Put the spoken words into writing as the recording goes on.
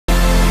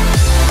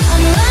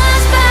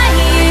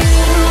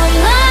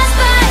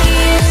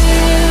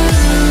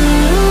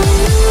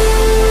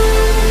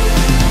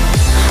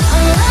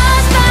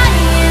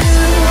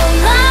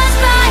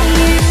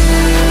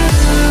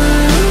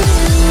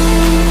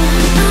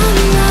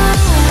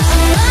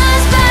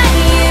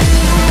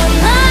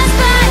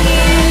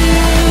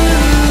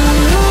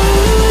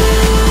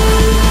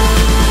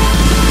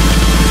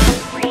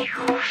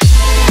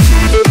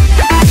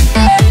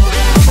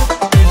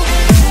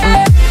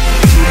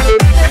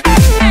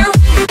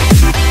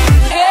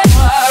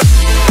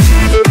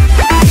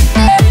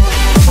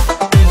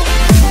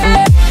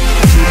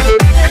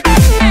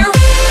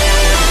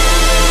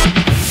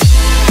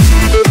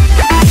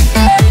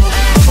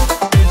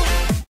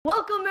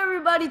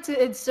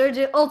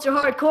Insurgent Ultra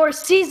Hardcore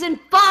Season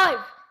 5!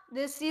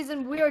 This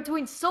season we are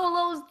doing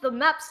solos. The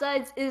map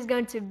size is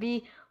going to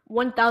be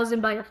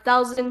 1,000 by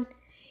 1,000.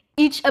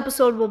 Each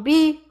episode will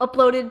be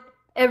uploaded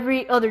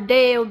every other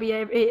day.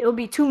 It'll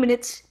be 2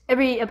 minutes.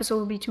 Every episode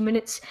will be 2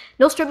 minutes.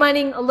 No strip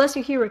mining unless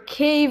you hear a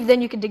cave,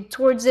 then you can dig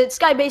towards it.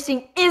 Sky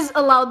basing is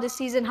allowed this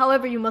season.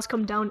 However, you must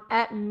come down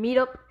at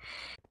meetup.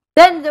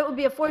 Then there will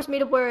be a forced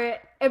meetup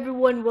where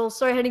everyone will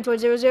start heading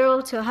towards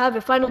 0-0 to have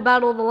a final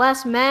battle. The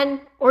last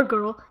man or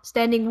girl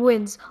standing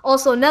wins.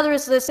 Also, Nether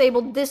is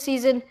disabled this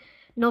season.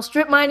 No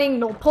strip mining,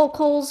 no poke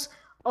holes.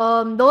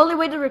 The only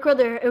way to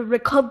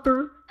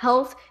recover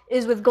health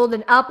is with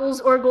golden apples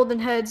or golden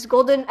heads.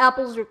 Golden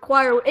apples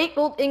require 8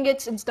 gold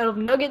ingots instead of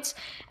nuggets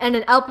and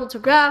an apple to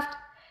craft.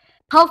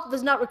 Health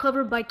does not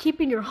recover by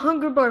keeping your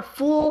hunger bar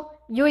full.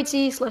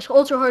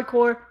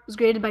 UHC/UltraHardcore was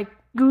created by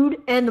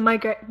Guude and the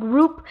Mindcrack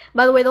group.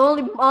 By the way, the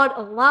only mod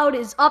allowed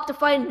is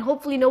Optifine, and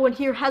hopefully no one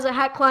here has a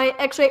hack client,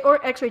 X-Ray,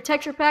 or X-Ray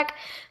texture pack.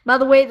 By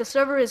the way, the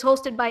server is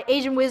hosted by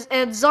Asian Wiz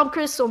and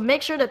Zomchris, so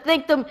make sure to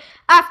thank them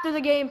after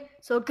the game.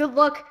 So good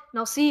luck, and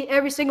I'll see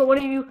every single one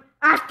of you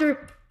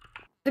after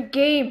the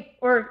game,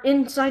 or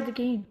inside the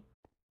game.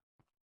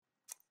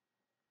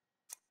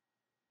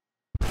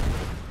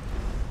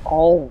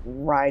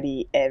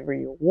 Alrighty,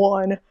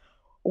 everyone.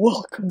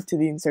 Welcome to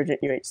the Insurgent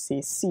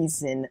UHC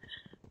Season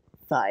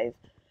 5.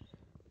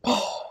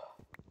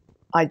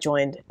 I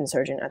joined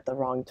Insurgent at the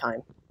wrong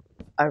time.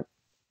 I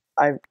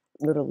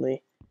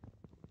literally...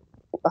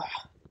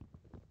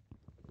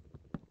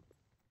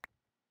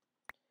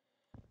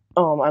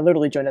 I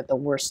literally joined at the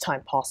worst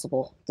time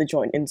possible to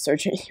join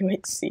Insurgent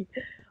UHC.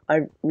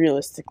 I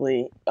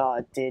realistically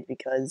did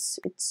because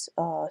it's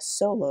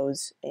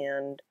solos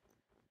and...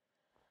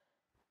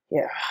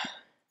 yeah,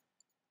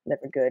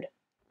 never good.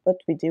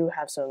 But we do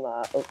have some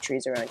oak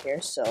trees around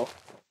here, so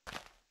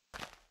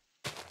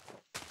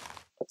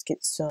let's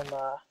get some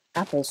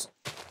apples,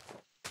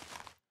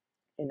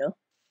 you know?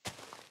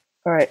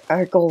 Alright,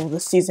 our goal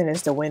this season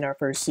is to win our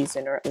first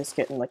season, or at least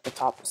get in like the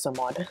top some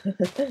odd.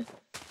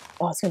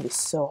 Oh, it's gonna be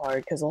so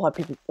hard, because a lot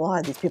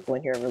of these people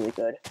in here are really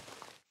good.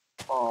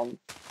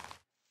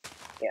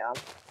 Yeah.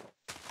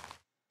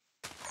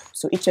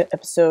 So each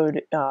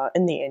episode,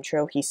 in the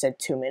intro, he said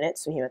 2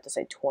 minutes, so he meant to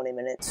say 20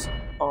 minutes.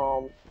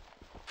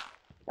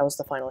 That was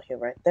the final hit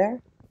right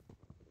there.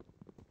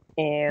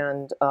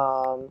 And,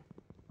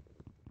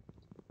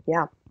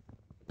 yeah.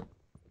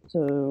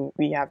 So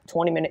we have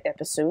 20-minute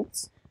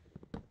episodes.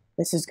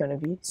 This is gonna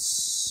be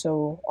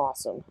so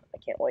awesome. I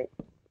can't wait.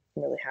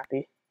 I'm really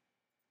happy.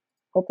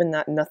 Hoping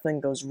that nothing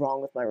goes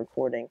wrong with my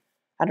recording.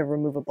 I had to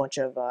remove a bunch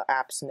of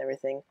apps and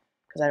everything,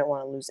 because I don't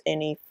want to lose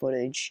any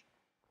footage.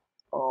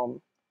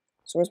 So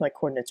where's my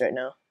coordinates right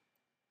now?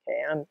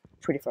 Okay, I'm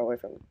pretty far away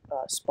from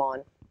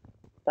spawn.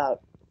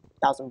 About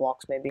 1,000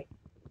 blocks, maybe.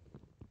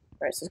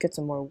 Alright, so let's get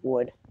some more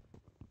wood.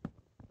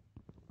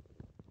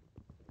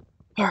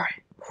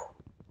 Alright.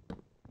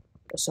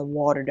 There's some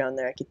water down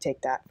there. I could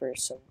take that for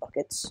some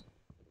buckets.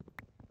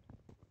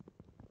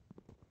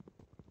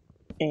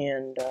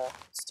 And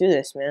let's do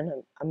this,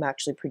 man. I'm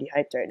actually pretty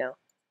hyped right now.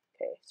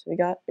 Okay, so we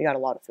got a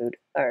lot of food.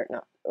 Or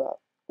not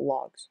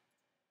logs.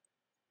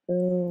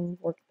 Boom,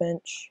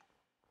 workbench.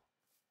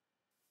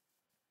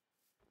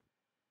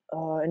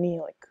 Any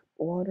like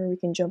water we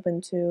can jump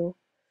into?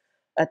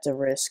 That's a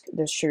risk.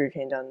 There's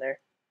sugarcane down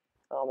there.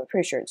 I'm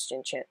pretty sure it's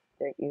enchant.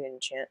 You can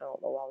enchant. I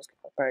don't know why I was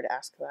about to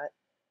ask that.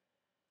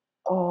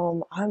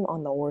 I'm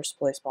on the worst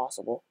place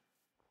possible.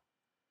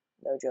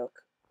 No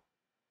joke.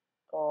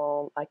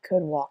 I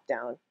could walk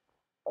down.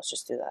 Let's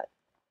just do that.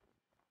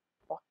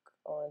 Walk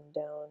on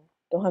down.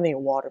 Don't have any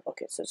water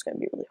buckets, so it's gonna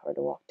be really hard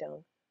to walk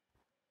down.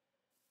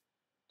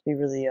 Be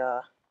really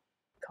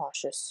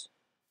cautious.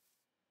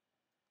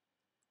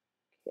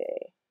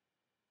 Okay.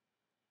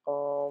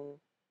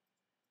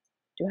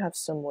 Do have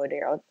some wood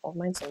here. I'll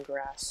mine some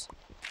grass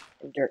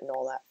and dirt and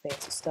all that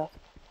fancy stuff.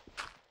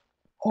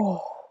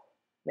 Oh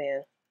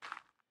man.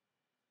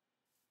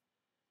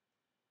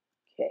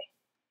 Okay.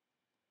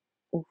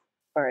 Ooh.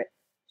 Alright.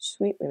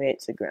 Sweet, we made it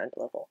to ground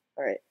level.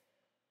 Alright.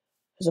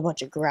 There's a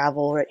bunch of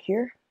gravel right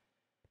here,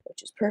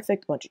 which is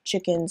perfect. A bunch of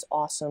chickens,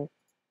 awesome.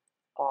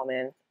 Oh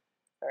man.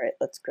 Alright,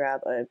 let's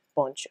grab a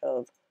bunch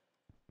of...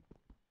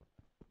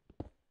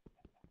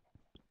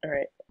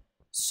 Alright,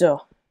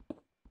 so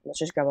let's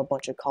just grab a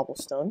bunch of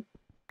cobblestone.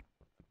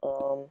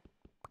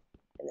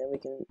 And then we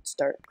can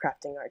start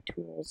crafting our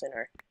tools and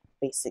our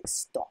basic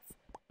stuff.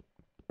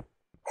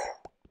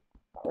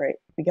 Alright,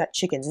 we got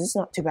chickens. This is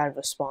not too bad of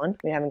a spawn.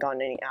 We haven't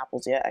gotten any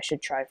apples yet. I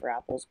should try for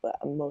apples, but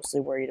I'm mostly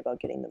worried about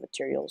getting the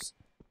materials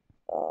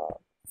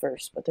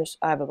first. But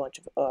I have a bunch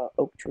of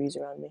oak trees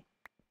around me.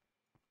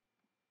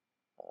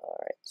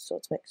 Alright, so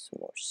let's make some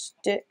more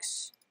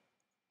sticks.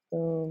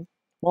 I'm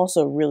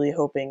also really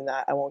hoping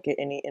that I won't get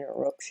any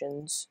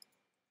interruptions.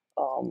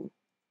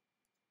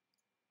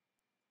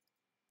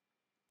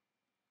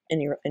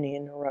 Any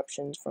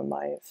interruptions from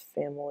my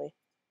family.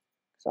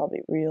 So I'll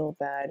be real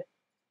bad.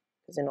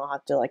 Because then I'll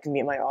have to like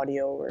mute my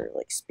audio or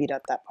like speed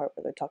up that part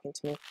where they're talking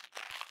to me.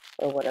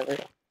 Or whatever.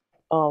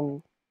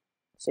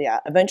 So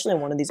yeah, eventually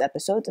in one of these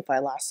episodes, if I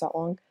last that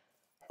long,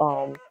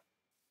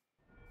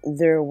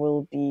 there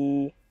will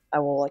be, I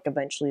will like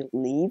eventually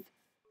leave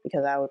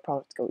because I would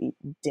probably have to go eat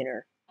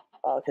dinner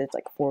because it's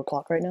like 4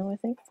 o'clock right now, I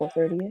think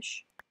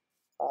 4:30ish.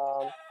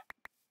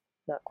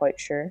 Not quite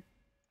sure.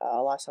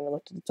 Last time I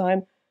looked at the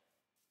time,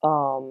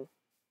 um,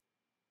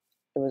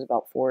 it was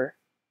about 4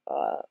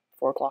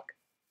 o'clock,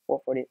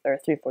 4:40 or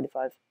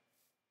 3:45.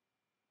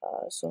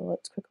 So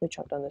let's quickly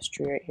chop down this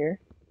tree right here.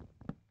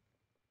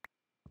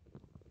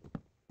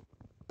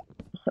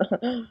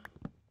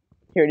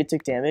 He already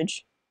took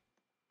damage.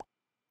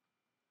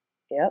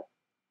 Yep.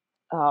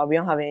 We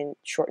don't have any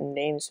shortened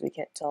names, so we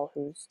can't tell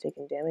who's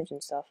taking damage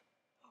and stuff.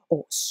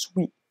 Oh,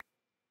 sweet.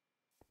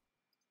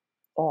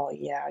 Oh,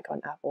 yeah, I got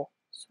an apple.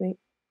 Sweet.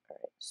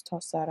 Alright, just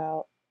toss that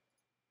out.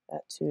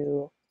 That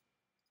too.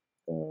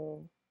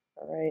 Boom.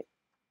 Alright.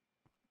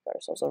 Got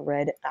ourselves a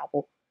red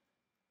apple.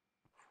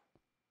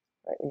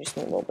 Alright, we just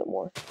need a little bit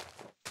more.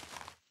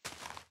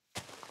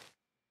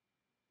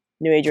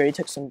 New Age already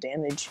took some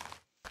damage.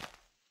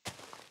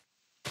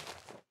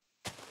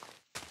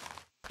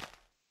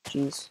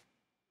 Jeez.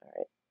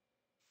 Alright.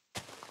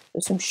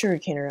 There's some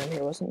sugarcane around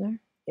here, wasn't there?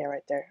 Yeah,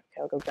 right there.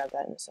 Okay, I'll go grab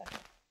that in a second.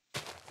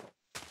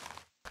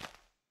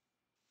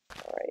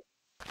 Alright.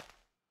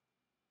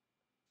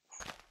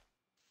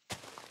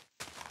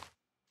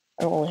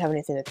 I don't really have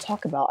anything to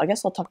talk about. I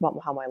guess I'll talk about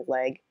how my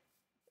leg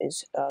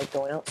is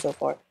going out so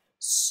far.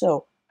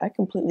 So, I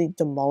completely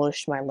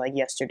demolished my leg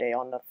yesterday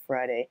on the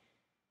Friday.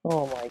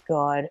 Oh my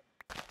god.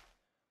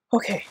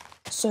 Okay,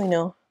 so you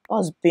know, I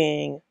was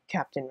being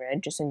Captain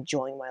Red, just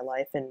enjoying my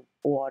life in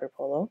water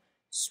polo,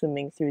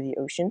 swimming through the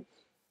ocean.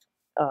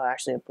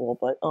 Actually a pool,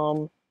 but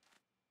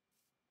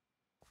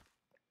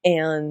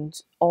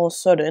and all of a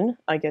sudden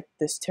I get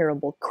this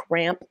terrible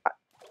cramp.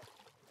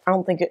 I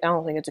don't think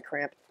it's a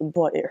cramp,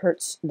 but it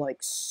hurts like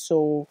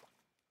so.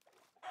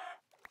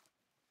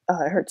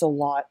 It hurts a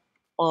lot.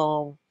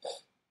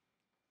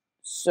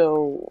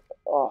 So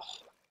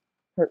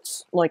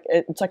hurts like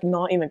it's like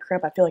not even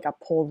cramp. I feel like I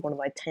pulled one of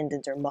my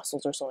tendons or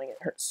muscles or something. It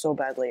hurts so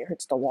badly. It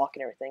hurts to walk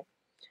and everything.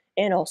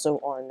 And also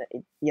on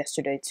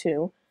yesterday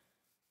too,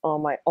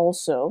 I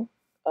also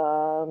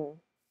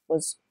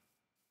was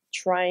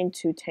trying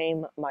to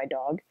tame my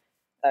dog.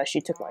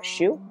 She took my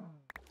shoe.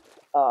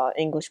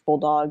 English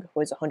Bulldog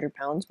weighs 100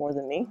 pounds more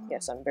than me.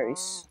 Yes, I'm very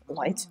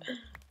light.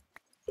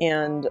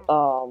 And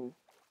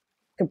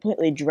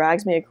completely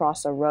drags me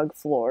across a rug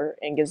floor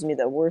and gives me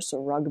the worst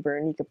rug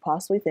burn you could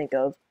possibly think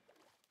of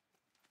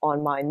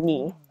on my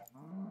knee.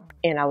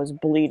 And I was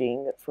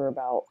bleeding for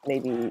about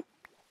maybe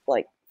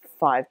like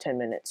 5-10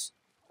 minutes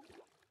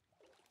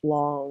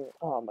long.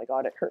 Oh my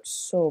god, it hurt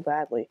so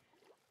badly.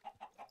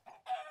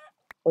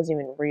 It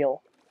wasn't even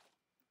real.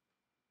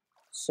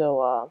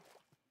 So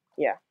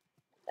yeah,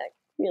 that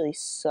really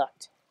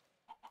sucked.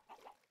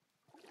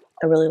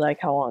 I really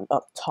like how on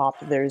up top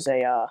there's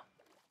a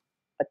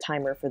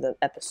timer for the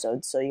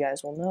episode, so you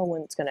guys will know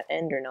when it's gonna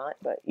end or not.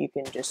 But you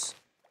can just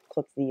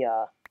click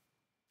the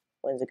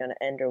when's it gonna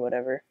end or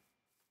whatever.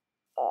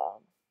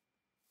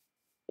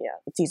 Yeah,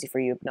 it's easy for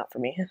you, but not for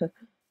me.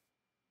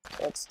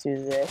 Let's do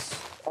this.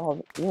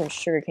 Oh, we're in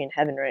sugarcane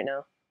heaven right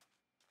now.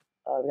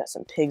 We got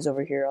some pigs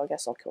over here. I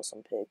guess I'll kill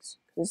some pigs.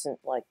 This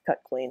isn't like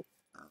cut clean,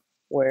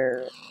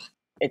 where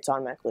it's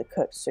automatically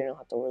cooked, so you don't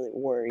have to really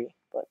worry.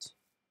 But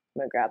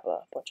I'm gonna grab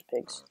a bunch of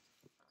pigs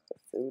for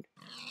food.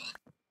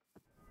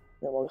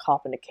 Then we'll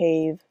hop in a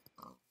cave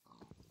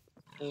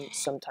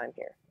sometime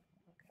here.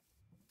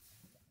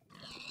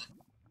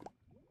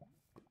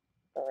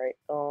 Okay.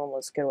 Alright,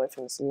 let's get away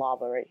from this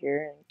lava right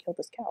here and kill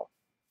this cow.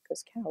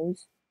 Because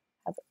cows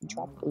have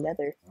dropped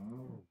leather.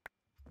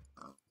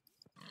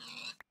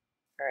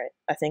 Alright,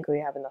 I think we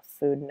have enough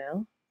food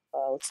now.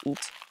 Let's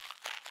eat.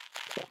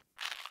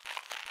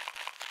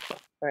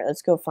 Alright,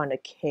 let's go find a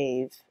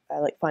cave. I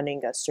like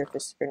finding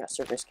surface, or not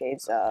surface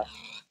caves,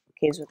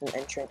 caves with an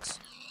entrance.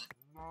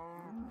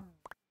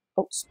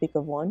 Oh, speak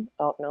of one.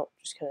 Oh, no,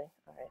 just kidding.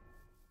 Alright.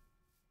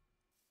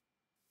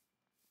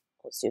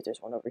 Let's see if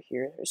there's one over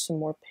here. There's some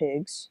more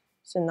pigs.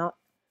 So not,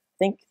 I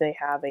think they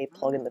have a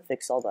plugin to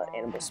fix all the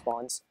animal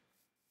spawns,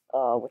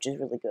 which is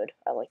really good.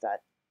 I like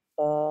that.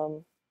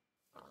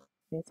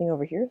 Anything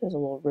over here? There's a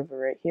little river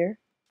right here.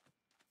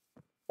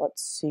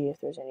 Let's see if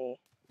there's any,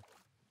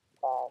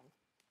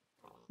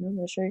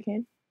 no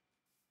sugarcane.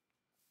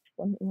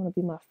 You want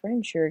to be my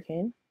friend,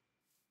 sugarcane?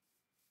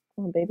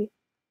 Come on, baby.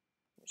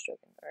 I'm just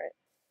joking. Alright.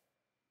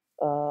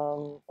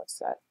 What's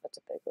that? That's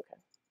a pig, okay.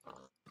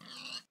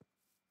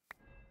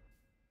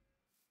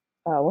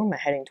 Where am I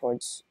heading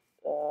towards?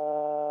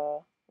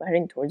 Am I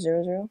heading towards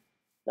 0-0?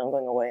 No, I'm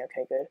going away.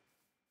 Okay, good.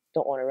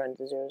 Don't want to run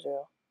to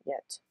 0-0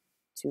 yet.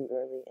 Too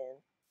early in.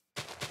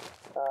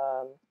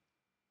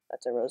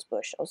 That's a rose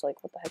bush. I was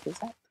like, what the heck is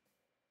that?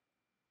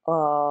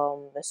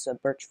 This is a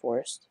birch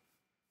forest.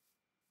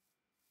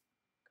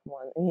 Come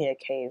on, we need a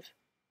cave.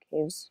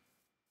 Caves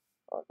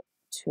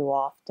too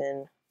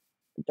often.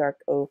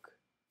 Dark oak.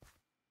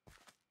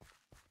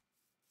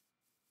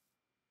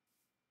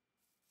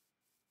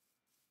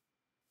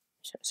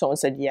 Someone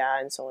said yeah,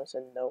 and someone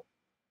said no.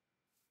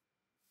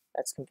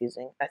 That's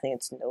confusing. I think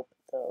it's nope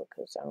though,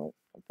 because I'm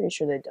pretty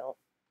sure they don't.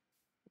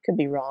 Could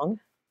be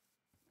wrong.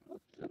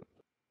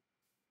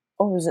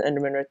 Oh, there's an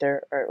Enderman right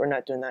there. Alright, we're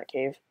not doing that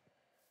cave.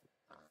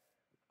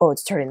 Oh,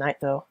 it's turning night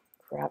though.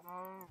 Crap.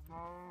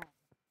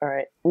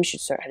 Alright, we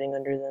should start heading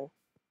under then.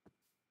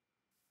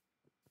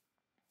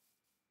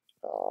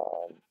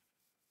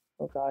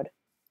 Oh god.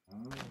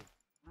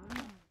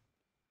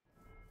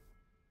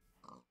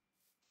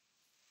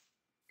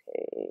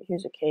 Okay,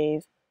 here's a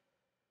cave.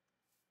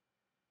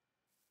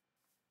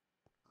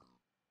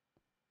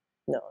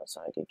 No, it's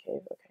not a good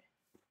cave. Okay.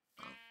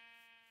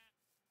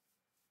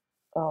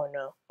 Oh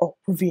no. Oh,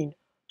 ravine.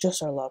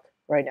 Just our luck.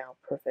 Right now.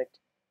 Perfect.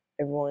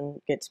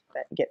 Everyone get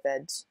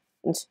beds.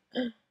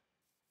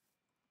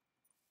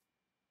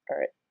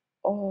 Alright.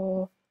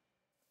 Oh.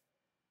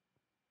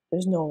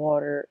 There's no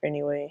water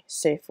anyway.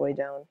 Safe way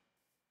down.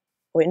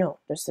 Wait, no.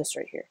 There's this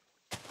right here.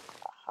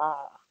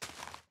 Aha.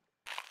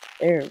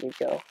 There we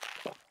go.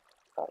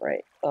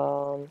 Alright.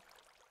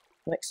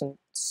 Like some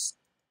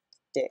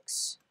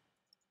sticks.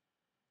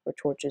 For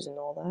torches and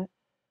all that.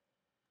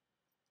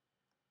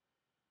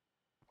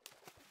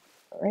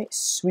 Alright,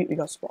 sweet. We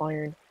got some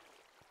iron.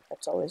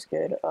 That's always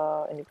good.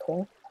 Any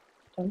coal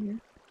down here?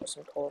 There's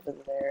some coal over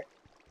there.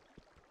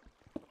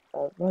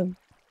 Run.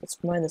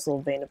 Let's mine this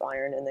little vein of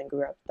iron and then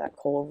grab that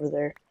coal over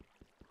there.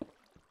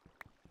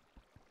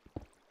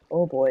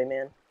 Oh boy,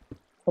 man.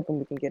 Hoping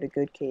we can get a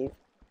good cave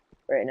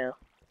right now.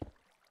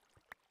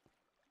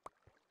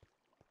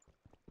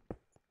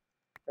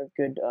 Or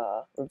good,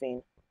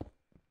 ravine.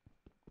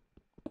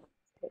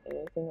 Okay,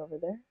 anything over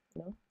there?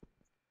 No?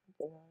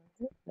 Anything over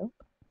here? Nope.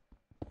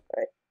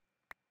 Alright.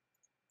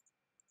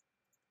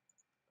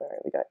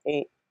 Alright, we got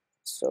 8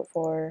 so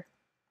far.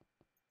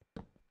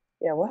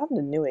 Yeah, what happened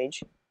to New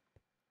Age?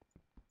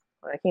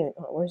 I can't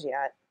even, where's he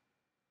at?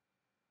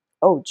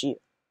 Oh, gee.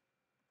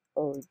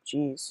 Oh,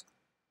 jeez.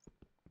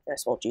 I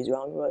spelled G's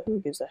wrong, but who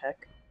gives a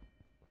heck?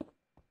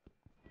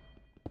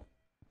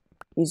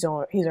 He's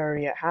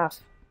already at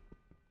half.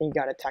 And he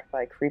got attacked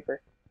by a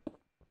creeper.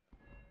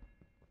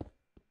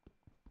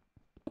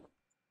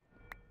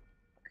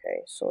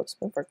 Okay, so let's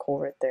move our coal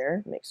right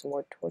there. Make some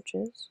more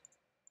torches.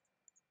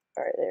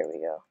 Alright, there we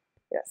go.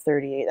 We got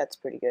 38, that's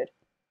pretty good.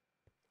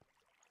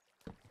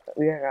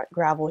 We got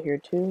gravel here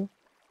too.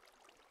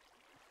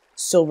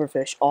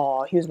 Silverfish.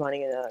 Aw, he was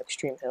mining in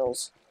extreme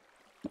hills.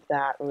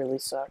 That really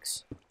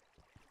sucks.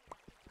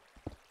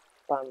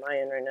 On my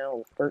end right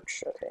now,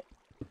 birch. Okay.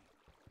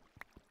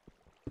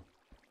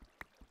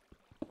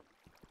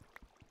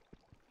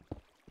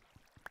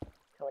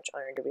 How much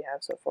iron do we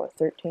have so far?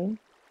 13.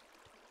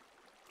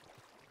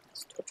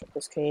 Let's torch up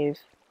this cave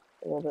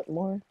a little bit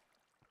more.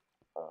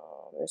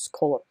 There's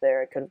coal up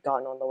there. I could have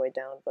gotten on the way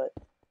down, but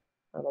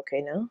I'm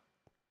okay now.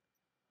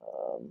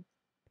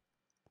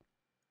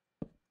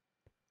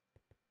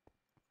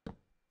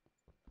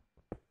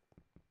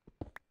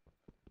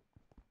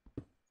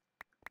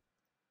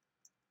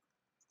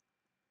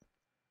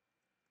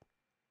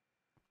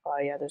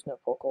 Yeah, there's no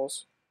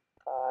focals.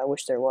 I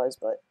wish there was,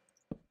 but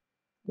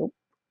nope.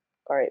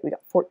 Alright, we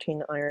got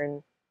 14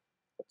 iron.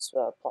 Let's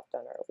plop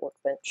down our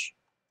workbench.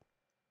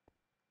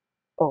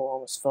 Oh,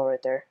 almost fell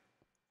right there.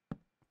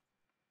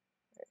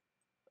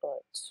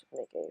 Let's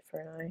make a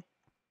fern eye.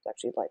 Let's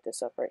actually light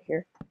this up right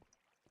here.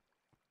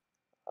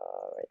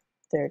 Right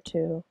there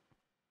too.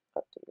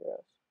 Up to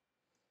euros.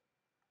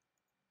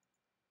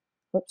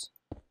 Whoops.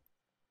 I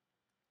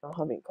don't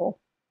have any coal.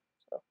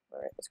 So,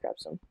 alright, let's grab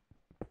some.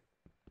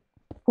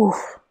 Whew,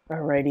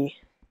 alrighty.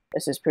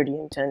 This is pretty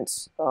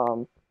intense.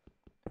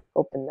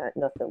 Hoping that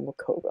nothing will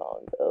go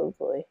wrong,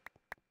 hopefully.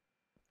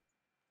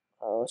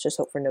 Let's just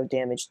hope for no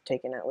damage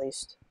taken at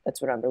least.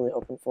 That's what I'm really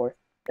hoping for.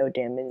 No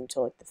damage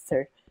until like the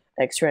third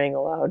X-raying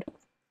allowed.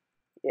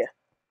 Yeah.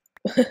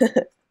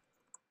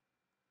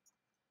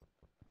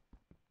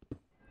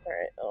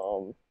 Alright,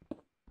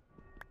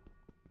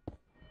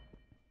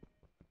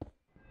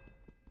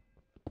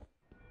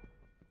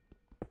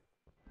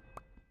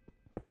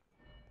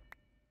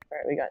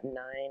 Alright, we got 9.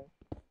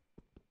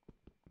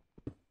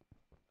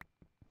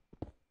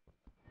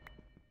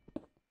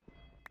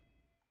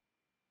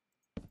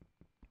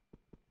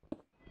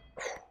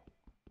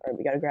 Alright,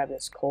 we gotta grab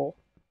this coal.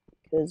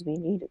 Because we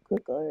need to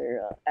cook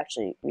our,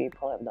 actually, we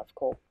probably have enough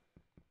coal.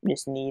 We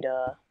just need,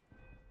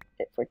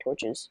 it for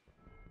torches.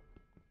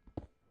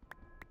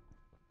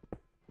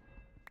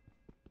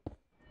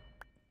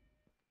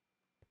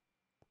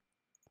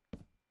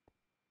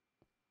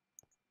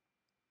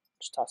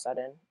 Just toss that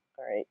in.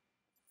 Alright,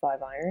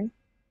 5 iron.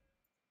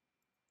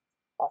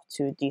 Off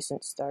to a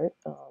decent start.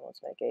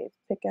 Let's make a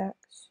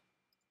pickaxe.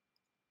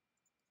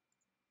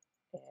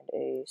 And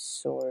a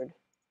sword.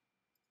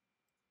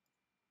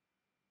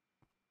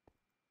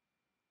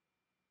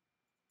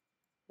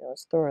 Now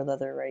let's throw our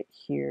leather right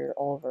here.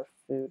 All of our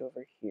food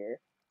over here.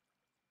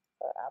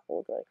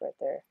 Apple like right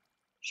there.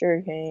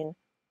 Sugarcane.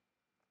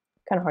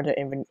 Kind of hard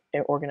to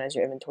organize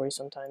your inventory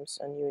sometimes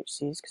on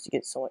UHCs because you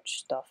get so much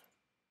stuff.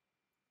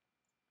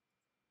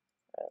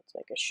 Let's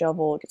make a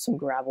shovel, get some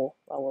gravel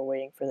while we're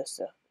waiting for this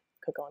to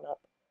cook on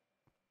up.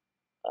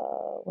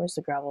 Where's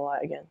the gravel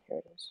at again? Here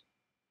it is.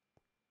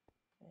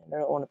 And I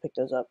don't want to pick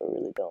those up, I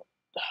really don't.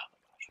 Oh my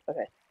gosh.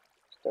 Okay.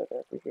 Let's throw it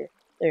over here.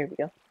 There we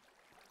go.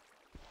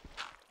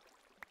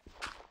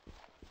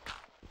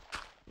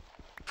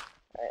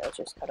 Alright, let's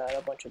just cut out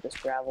a bunch of this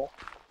gravel.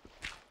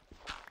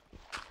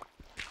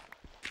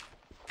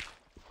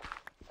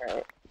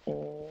 Alright,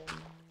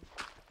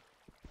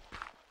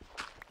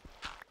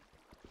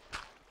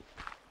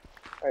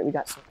 Alright, we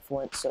got some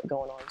flint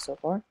going on so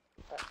far.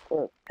 Right,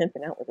 we're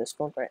pimping out with this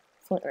flint right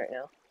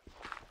now.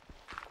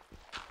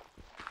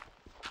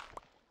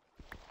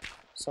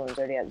 Someone's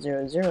already at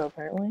 0-0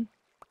 apparently.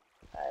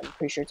 I'm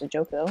pretty sure it's a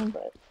joke though,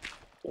 but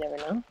you never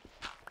know.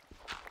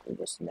 You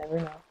just never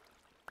know.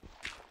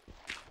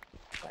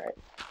 Alright,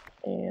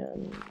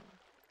 and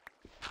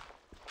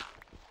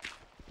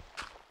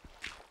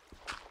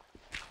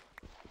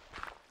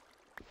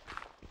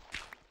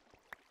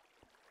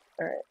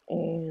alright,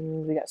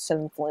 and we got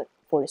 7 flint,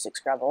 46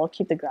 gravel. I'll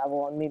keep the gravel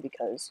on me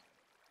because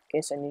in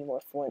case I need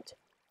more flint.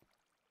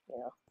 You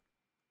know.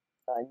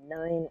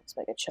 9, let's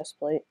make a chest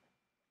plate.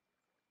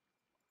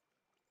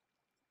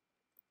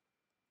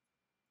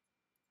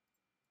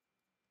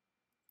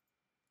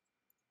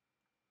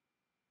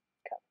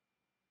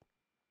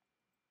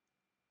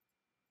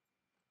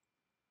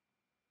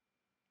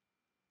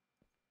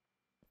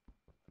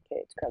 Okay,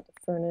 let's grab the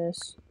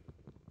furnace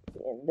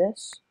and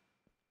this.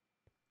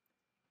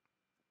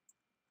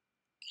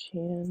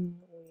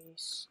 Can we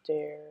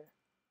staircase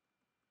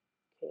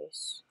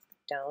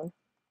down?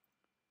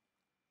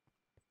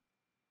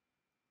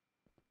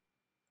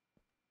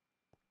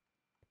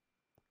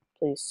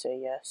 Please say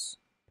yes.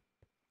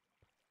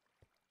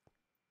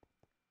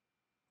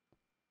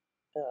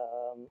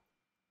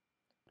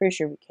 Pretty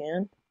sure we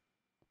can.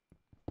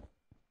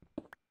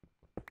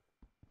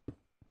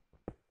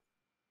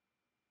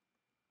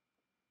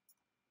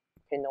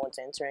 Okay, no one's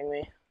answering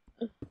me.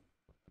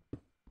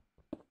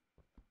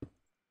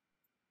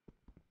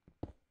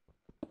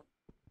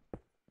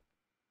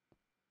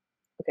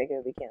 Okay,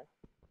 good, we can.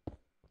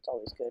 It's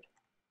always good.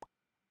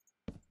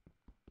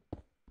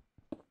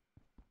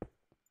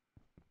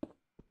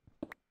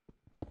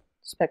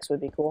 Specs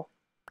would be cool.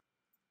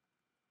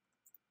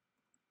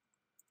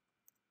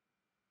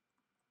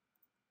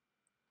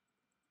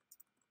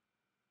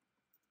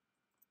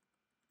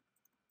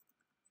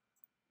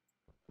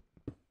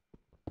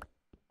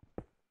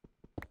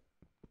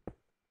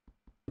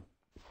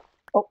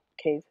 Oh,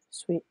 cave,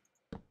 sweet.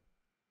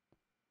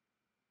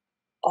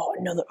 Oh,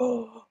 another.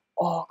 Oh,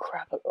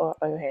 crap. Oh,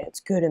 okay, it's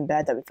good and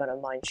bad that we found a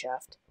mine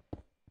shaft.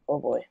 Oh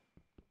boy.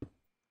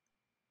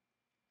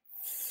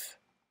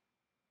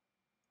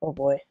 Oh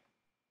boy.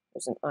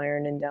 There's an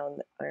iron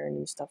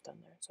and stuff down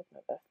there. So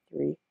open up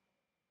F3.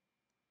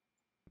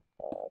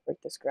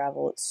 Break this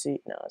gravel. Let's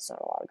see. No, it's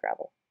not a lot of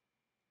gravel.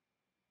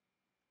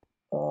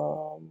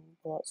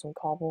 Pull out some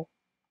cobble.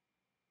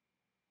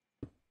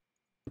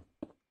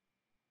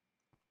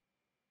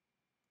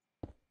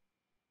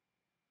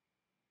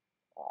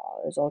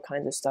 There's all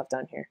kinds of stuff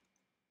down here.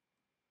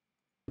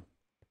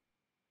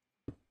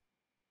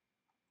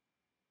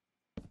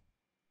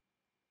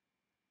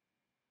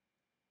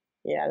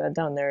 Yeah, that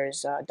down there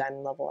is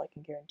diamond level, I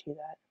can guarantee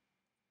that.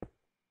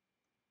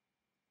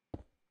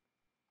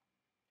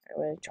 I'm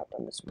going to chop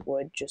down this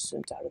wood just so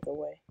it's out of the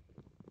way.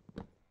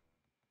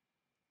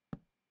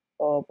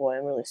 Oh boy,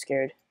 I'm really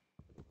scared.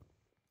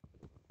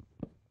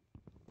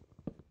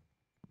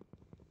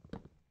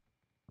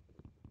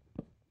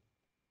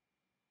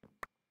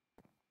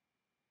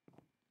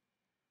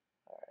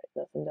 Alright,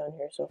 nothing down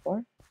here so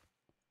far.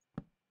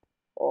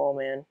 Oh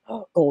man.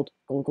 Oh, gold.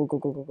 Gold, gold,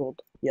 gold, gold, gold,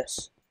 gold.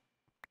 Yes.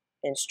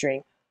 And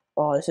string.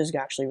 Oh, this is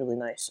actually really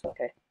nice.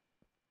 Okay.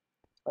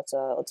 Let's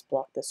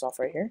block this off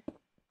right here.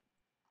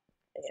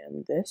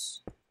 And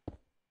this.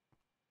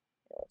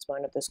 Let's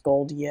mine up this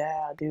gold.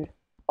 Yeah, dude.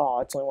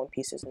 Oh, it's only one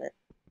piece, isn't it?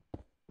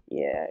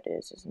 Yeah, it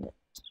is, isn't it?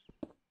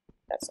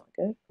 That's not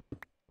good.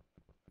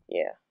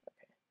 Yeah,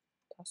 okay.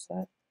 Toss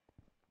that.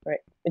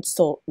 Right. It's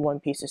still, one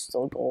piece is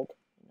still gold.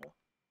 You know?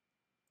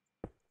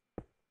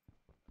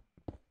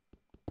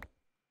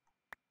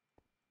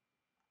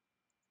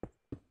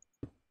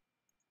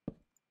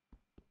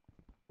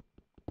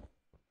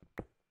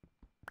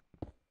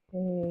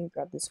 Okay,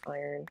 grab this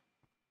iron.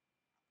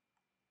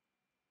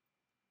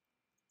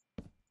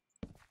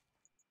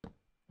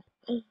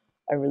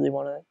 I really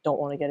don't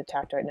want to get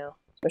attacked right now.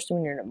 Especially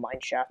when you're in a mine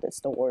shaft, it's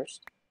the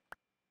worst.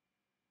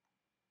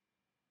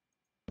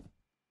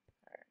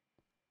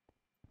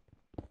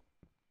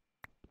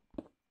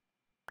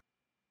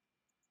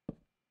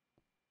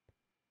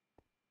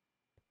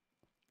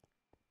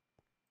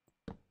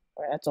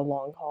 Alright, that's a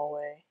long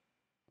hallway.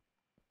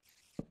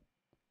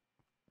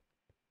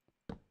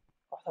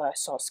 Oh, I thought I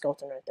saw a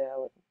skeleton right there.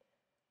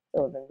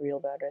 That would have been real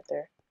bad right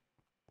there.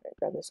 Alright,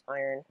 grab this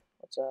iron.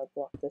 Let's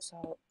block this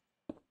out.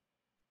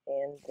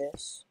 And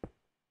this.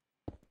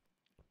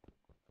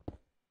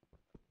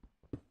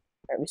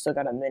 Alright, we still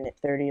got a minute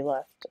 30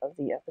 left of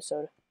the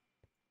episode.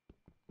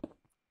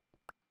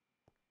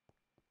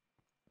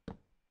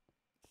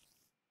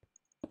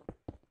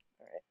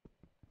 Alright.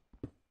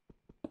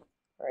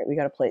 Alright, we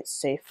gotta play it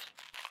safe.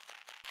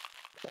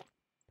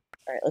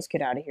 Alright, let's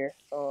get out of here.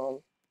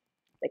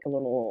 Make a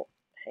little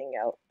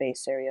hangout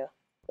base area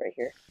right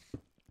here.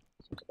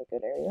 Seems like a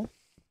good area.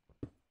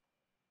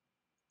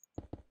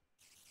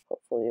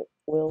 Hopefully it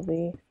will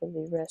be for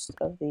the rest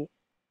of the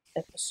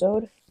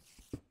episode.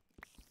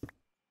 Right,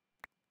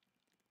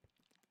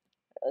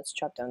 let's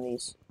chop down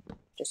these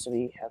just so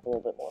we have a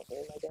little bit more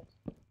room, I guess.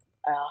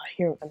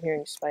 I'm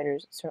hearing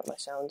spiders. Let's turn up my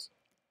sounds.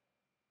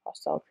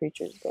 Hostile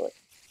creatures go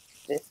like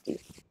 50.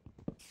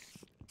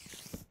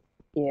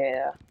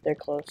 Yeah, they're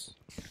close.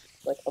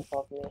 Like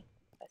above me,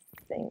 I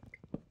think.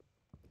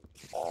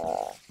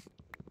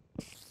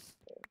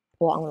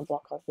 Well, I'm gonna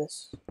block off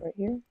this right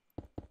here.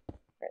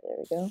 Right, there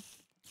we go.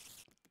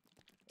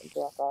 And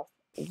block off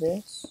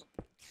this.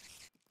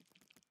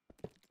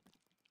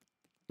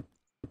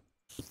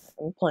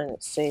 I'm playing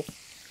it safe.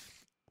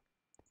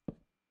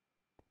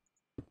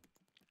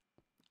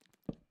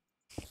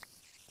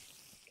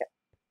 Okay.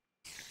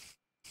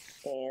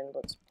 And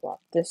let's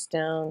block this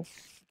down.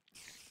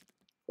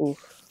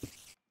 Oof.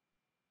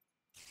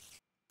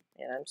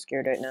 Man, I'm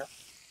scared right now.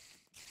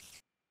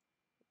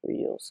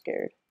 Real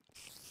scared.